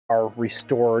are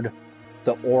restored,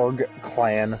 the Org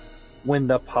clan win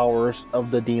the powers of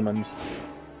the demons.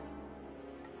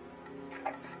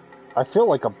 I feel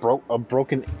like a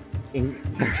broken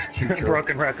English teacher.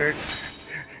 Broken record.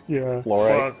 Yeah. Fluorite.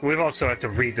 Well, we've also had to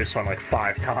read this one like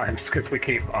 5 times because we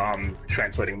keep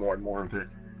translating more and more of it.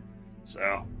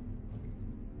 So.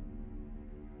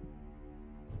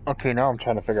 Okay, now I'm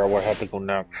trying to figure out where I have to go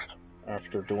next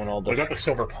after doing all this. We got the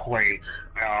silver plate.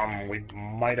 We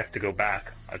might have to go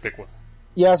back. I think.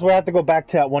 Yes, we have to go back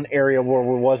to that one area where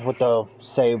we was with the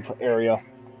save area,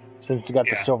 since we got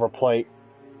the silver plate.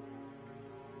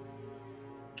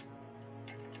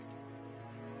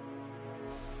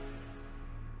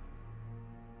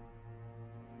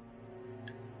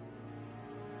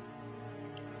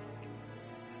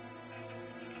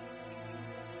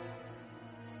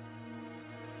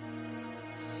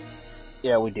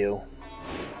 Yeah, we do.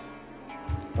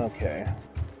 Okay.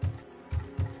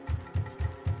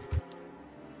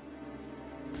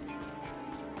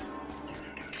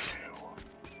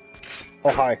 Oh,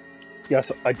 hi.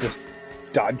 Yes, I just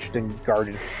dodged and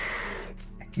guarded.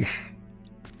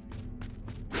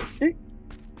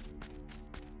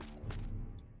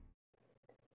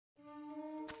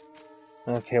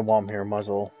 Okay, while I'm here,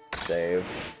 muzzle. Save.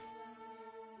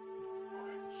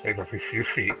 Save every few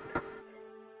feet.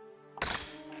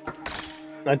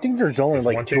 I think there's only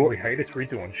like one thing we hate is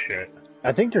redoing shit.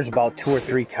 I think there's about 2 or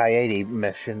 3 Coyote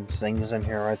missions things in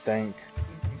here, I think.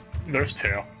 There's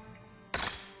 2.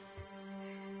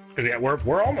 Cause yeah,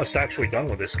 we're almost actually done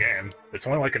with this game. It's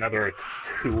only like another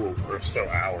 2 or so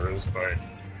hours, but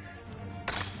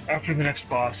after the next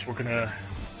boss, we're gonna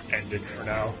end it for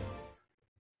now.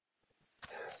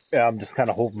 Yeah, I'm just kind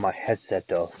of hoping my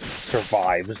headset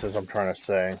survives, as I'm trying to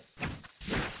say.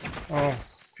 Oh,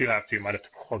 if you have to, you might have to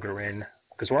plug her in,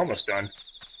 because we're almost done.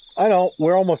 I know,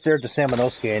 we're almost there to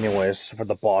Samanosuke anyways, for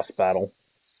the boss battle.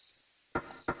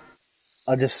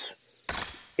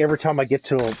 Every time I get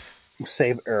to a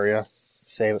save area,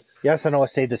 save it. Yes, I know I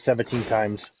saved it 17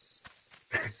 times.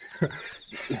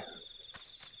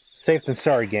 Safe and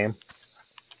sorry, game.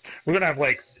 We're gonna have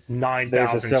like 9,000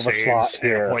 There's a silver slot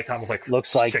here. Time of like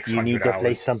looks like you need to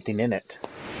place something in it.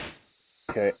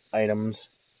 Okay, items,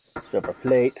 silver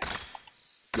plate.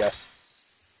 Yes.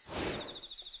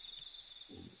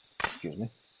 Excuse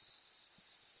me.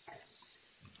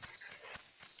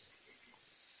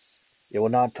 It will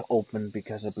not open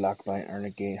because of blocked by an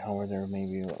gate. However, there may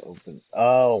be open.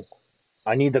 Oh,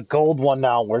 I need the gold one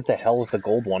now. Where the hell is the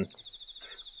gold one?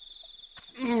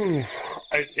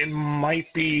 It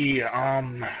might be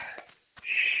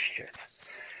shit.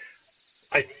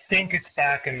 I think it's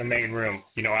back in the main room.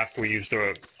 You know, after we used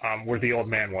the where the old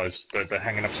man was, the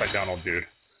hanging upside down old dude.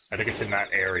 I think it's in that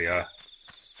area.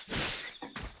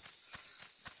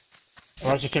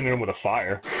 Or it's just in the room with a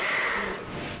fire.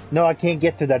 No, I can't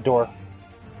get through that door.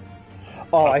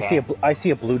 Oh, Okay. I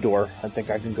see a blue door. I think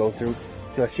I can go through.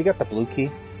 Does she got the blue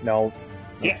key? No.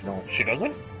 Yeah. No. She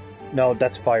doesn't? No,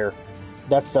 that's fire.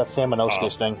 That's that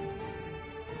Samanosuke's thing.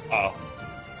 Oh.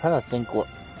 I'm trying to think what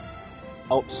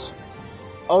else.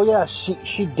 Oh yeah,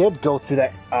 she did go through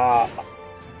that.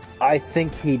 I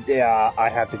think I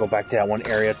have to go back to that one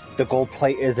area. The gold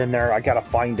plate is in there. I gotta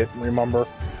find it. Remember,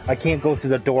 I can't go through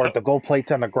the door. The gold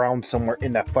plate's on the ground somewhere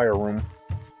in that fire room.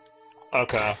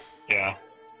 Okay. Yeah.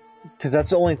 Because that's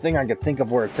the only thing I can think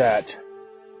of where it's at.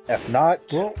 If not,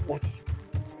 Well,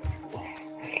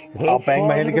 I'll bang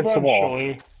my head against the wall.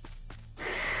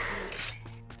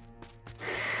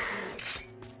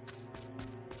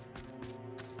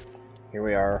 Here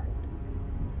we are.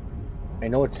 I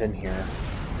know it's in here.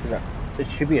 There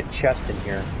should be a chest in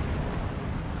here.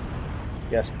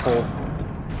 Yes, pull.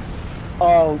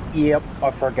 Oh, yep,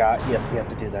 I forgot. Yes, you have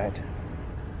to do that.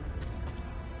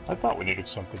 I thought we needed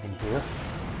something in here.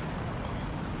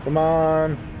 Come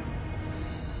on.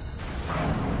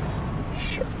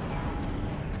 Sure.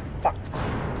 Fuck.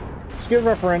 Excuse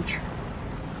my French.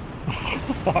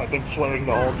 I've been swearing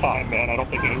the whole time, man. I don't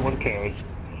think anyone cares.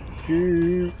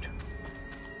 Shoot.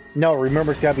 No,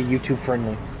 remember it's gotta be YouTube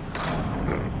friendly.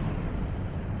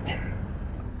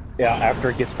 Yeah, after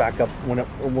it gets back up,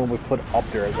 when we put it up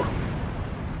there as I'm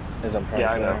trying to say.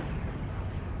 I know.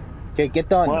 Okay, get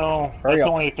done. Well, Hurry that's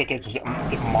up. only if it gets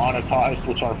monetized,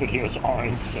 which our videos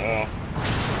aren't, so...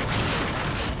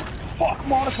 Fuck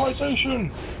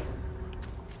monetization!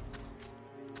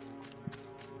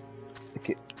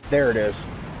 Okay, there it is.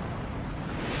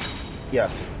 Yes,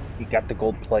 you got the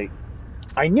gold plate.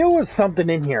 I knew there was something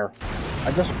in here.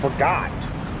 I just forgot.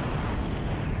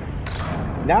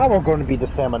 Now we're going to be the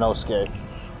Samanosuke.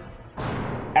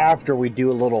 After we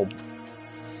do a little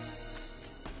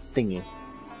thingy.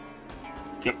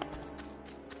 Yep.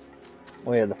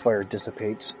 Oh yeah, the fire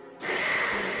dissipates.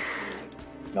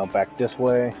 Now back this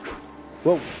way.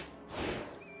 Whoa!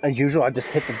 As usual, I just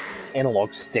hit the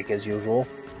analog stick as usual.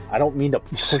 I don't mean to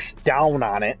push down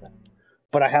on it,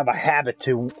 but I have a habit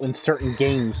to in certain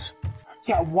games.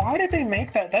 Yeah, why did they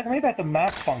make that? That made that the map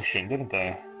function, didn't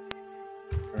they?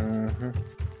 Mm-hmm.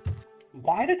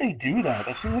 Why did they do that?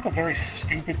 That seems like a very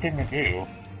stupid thing to do.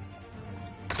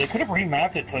 They could have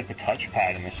remapped it to like the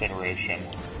touchpad in this iteration.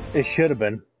 It should have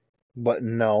been, but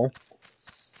no.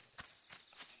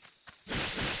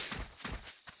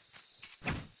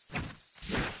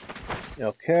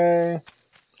 Okay.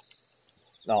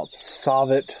 Now let's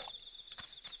solve it.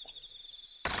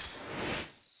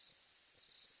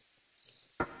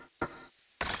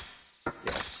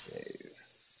 Yes, save.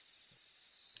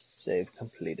 Save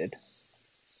completed.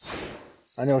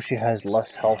 I know she has less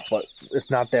health, but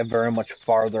it's not that very much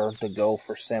farther to go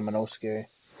for Samanosuke.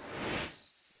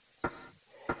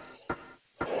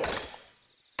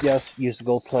 Yes, use the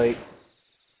gold plate.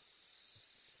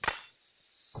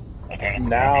 Okay.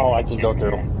 Now I can go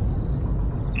through.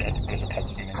 Yeah, there's a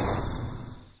cutscene in here.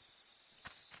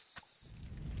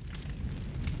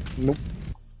 Nope.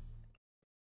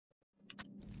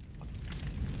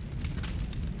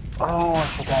 Oh, I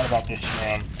forgot about this,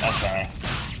 man. Okay.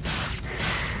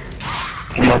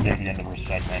 It's not near the end of her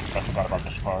segment, so I forgot about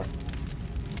this part.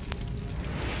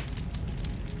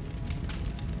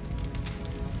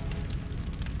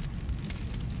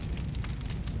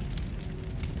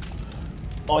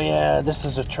 Oh yeah, this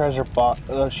is a treasure box.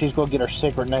 She's gonna get her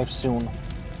sacred knife soon.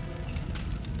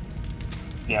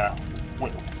 Yeah.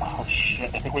 Wait, oh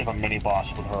shit, I think we have a mini-boss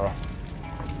with her.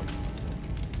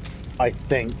 I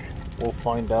think. We'll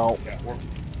find out.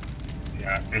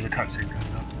 Yeah, there's a cutscene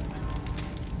coming up.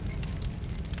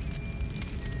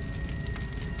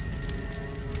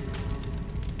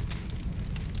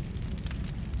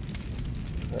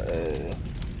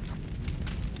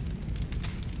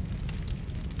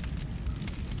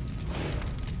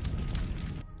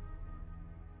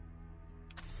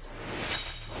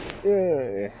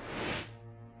 Yeah.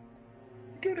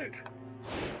 Get it!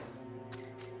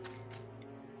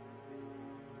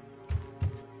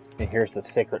 And here's the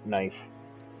sacred knife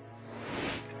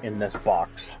in this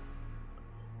box.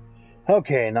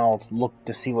 Okay, now let's look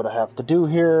to see what I have to do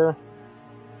here.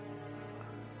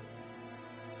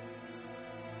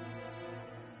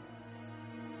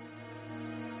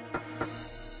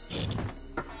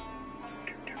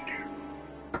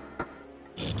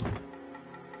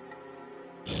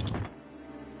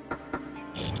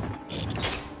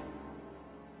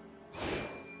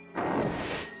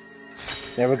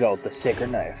 There we go, the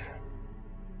sacred knife.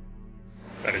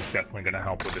 That is definitely going to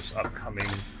help with this upcoming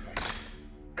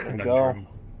There we conundrum.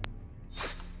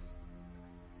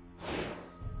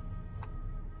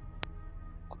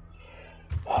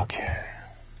 Okay.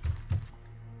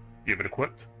 You have it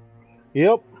equipped?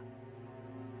 Yep.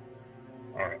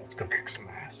 Alright, let's go kick some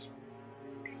ass.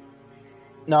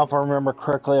 Now if I remember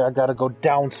correctly, I gotta go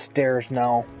downstairs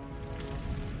now.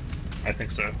 I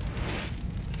think so.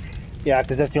 Yeah,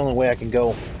 because that's the only way I can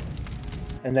go.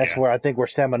 And that's where I think where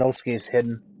Samanosuke is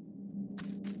hidden.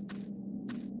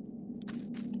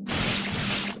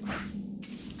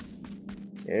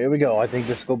 Here we go. I think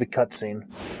this will be cutscene.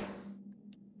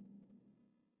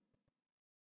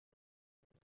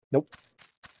 Nope.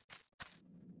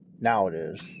 Now it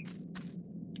is.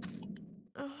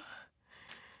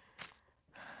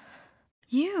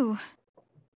 You.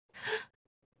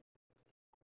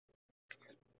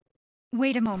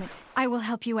 Wait a moment. I will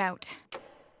help you out.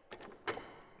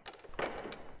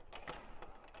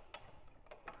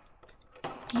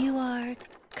 You are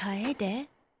Kaede?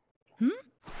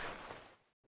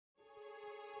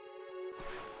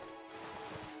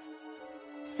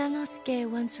 Samanosuke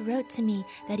once wrote to me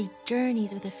that he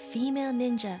journeys with a female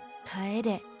ninja,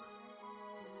 Kaede.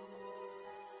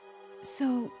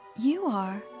 So, you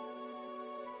are...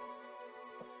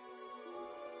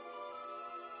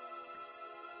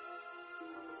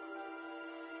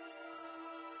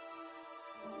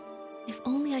 If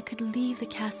only I could leave the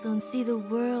castle and see the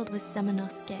world with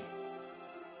Samanosuke.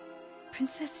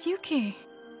 Princess Yuki.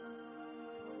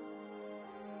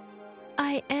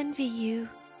 I envy you.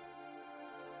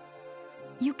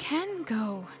 You can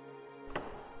go.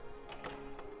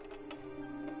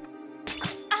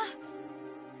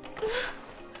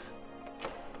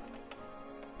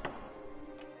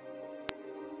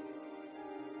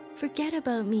 Forget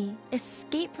about me.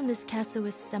 Escape from this castle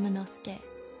with Samanosuke.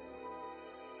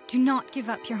 Do not give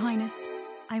up, Your Highness.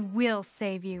 I will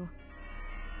save you.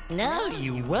 No,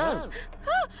 you won't.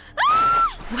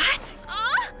 What?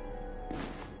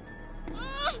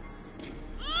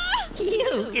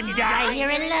 You can die here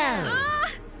alone.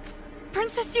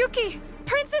 Princess Yuki!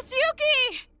 Princess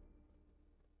Yuki!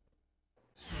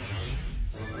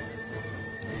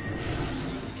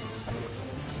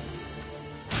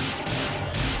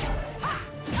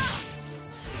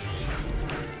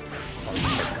 Oh,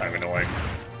 that's kind of annoying.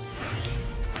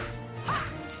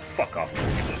 Fuck off,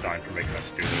 Morgan Design, for making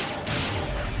us do this.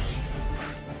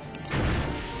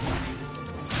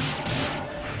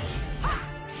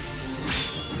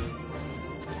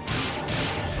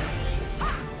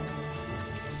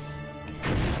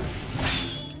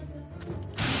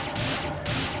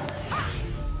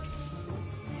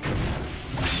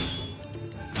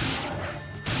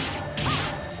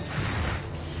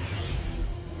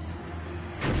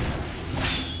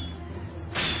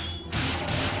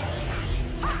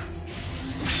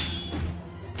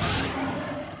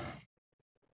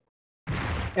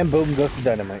 And boom goes the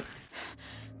dynamite.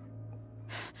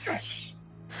 Yes.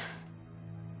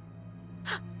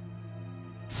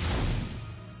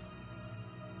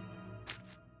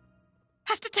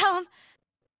 Have to tell him.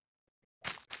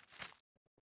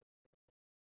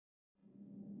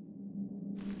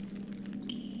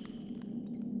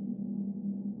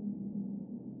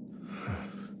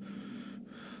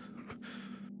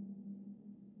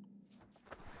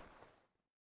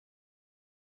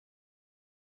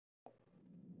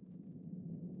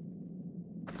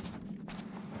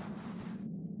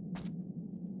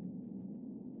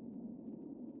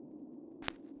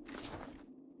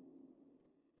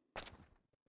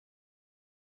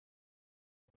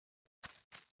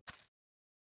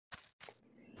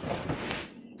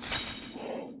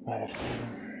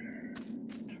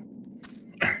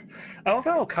 I love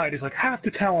how Kaido's like, have to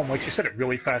tell him, like she said it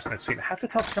really fast in that scene, have to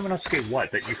tell Samanosuke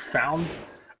what? That you found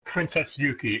Princess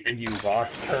Yuki and you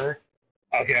lost her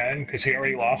again? Because he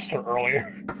already lost her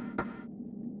earlier.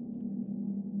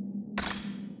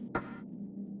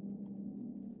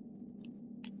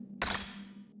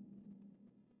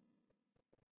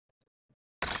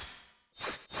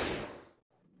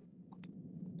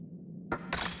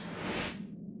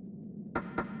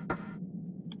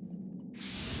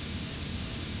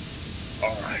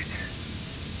 Alright.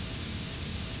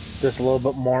 Just a little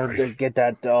bit more to get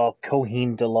that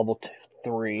Koheen to level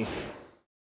 3.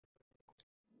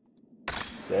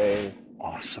 Save.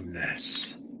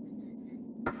 Awesomeness.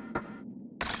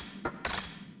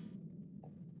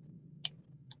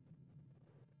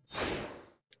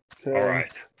 Okay.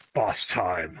 Alright. Boss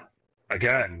time.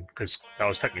 Again, because that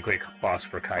was technically a boss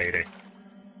for Kaede.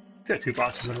 Yeah, 2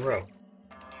 bosses in a row.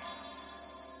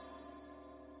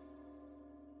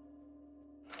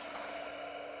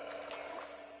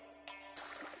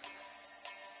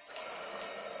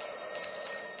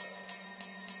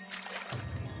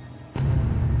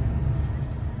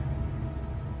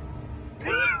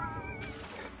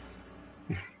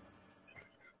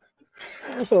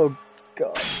 Oh,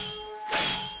 God.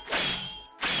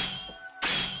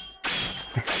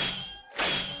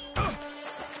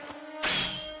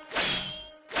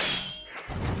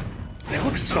 They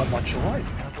look so much alike.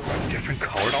 They have like different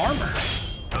colored armor.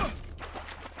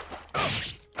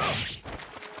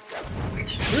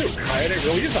 It's true, Kaede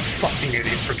really is a fucking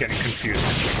idiot for getting confused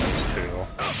between those two.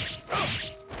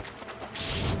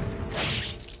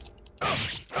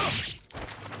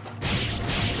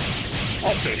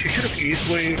 Also, she should have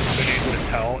easily been able to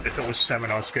tell if it was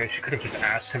Samanosuke. She could have just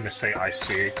asked him to say, I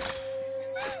see.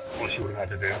 All she would have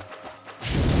had to do.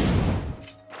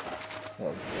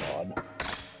 Oh, God.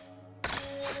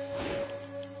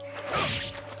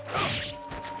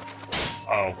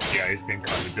 Oh, yeah, he's being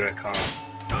kind of a dick, huh?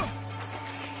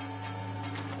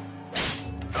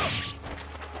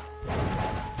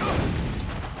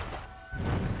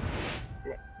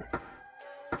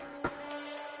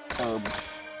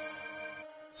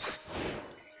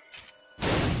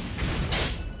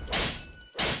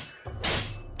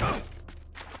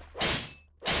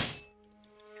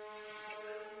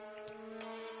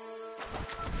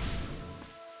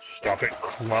 Stop it,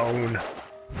 clone.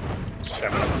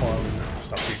 7 clone.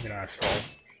 Stop being an asshole.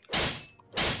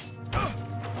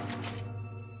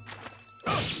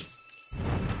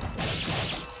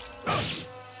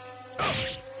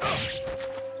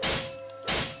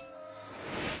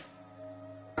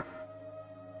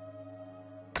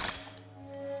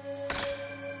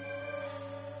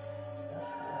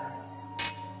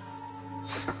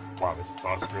 Wow, this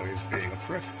boss really is being a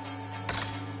prick.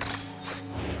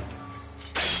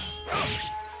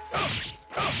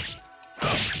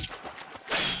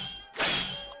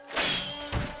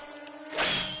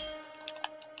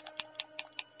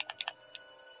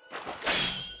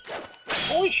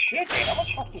 Holy shit, man, how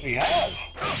much health does he have?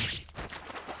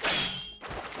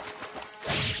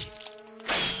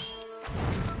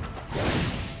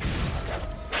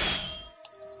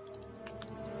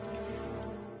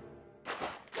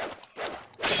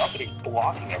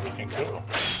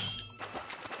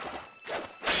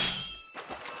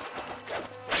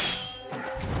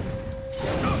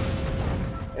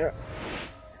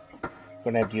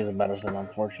 Gonna have to use a medicine,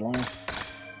 unfortunately.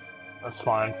 That's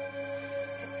fine.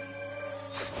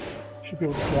 Should be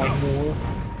able to fly more.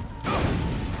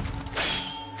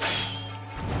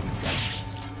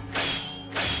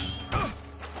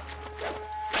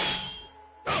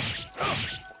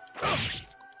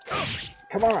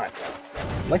 Come on!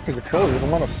 Like the controller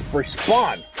doesn't want to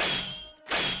respawn!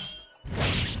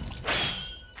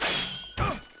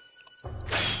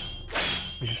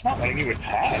 He's just not letting you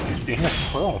attack. He's being a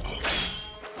prick.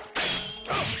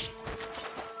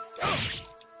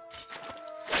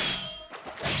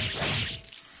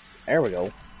 There we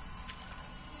go.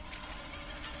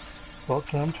 About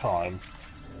damn time.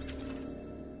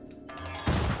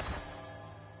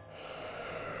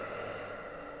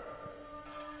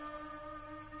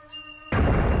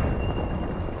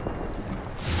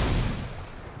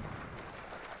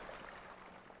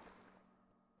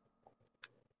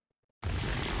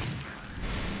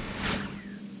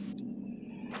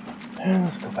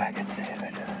 Let's go back and save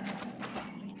it.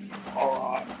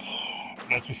 Alright.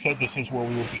 As we said, this is where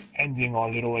we will be ending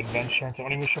our little adventure into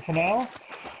Onimusha for now.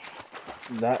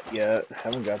 Not yet.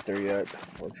 Haven't got there yet,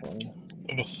 unfortunately.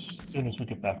 And as soon as we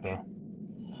get back there.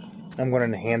 I'm going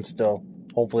to enhance the...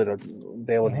 Hopefully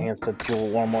they'll enhance the jewel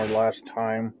one more last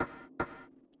time.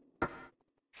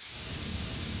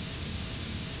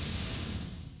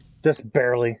 Just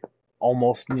barely.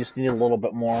 Almost. Just need a little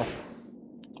bit more.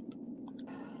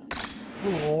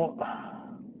 Cool.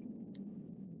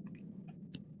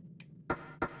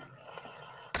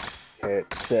 Okay,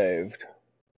 it's saved.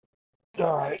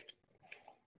 Alright.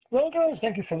 Well, guys,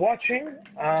 thank you for watching.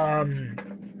 And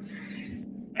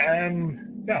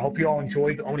yeah, I hope you all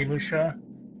enjoyed Onimusha.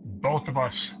 Both of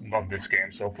us love this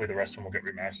game, so hopefully the rest of them will get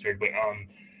remastered. But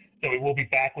yeah, we will be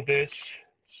back with this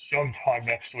sometime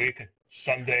next week.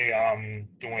 Sunday,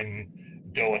 doing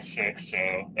DOA 6,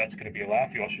 so that's going to be a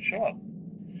laugh. You all should show up.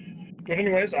 But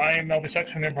anyways, I am Elvis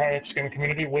X from the Empire X Gaming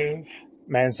Community with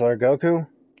Manslayer Goku.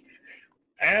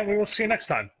 And we will see you next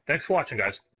time. Thanks for watching,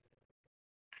 guys.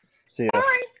 See ya.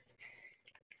 Bye.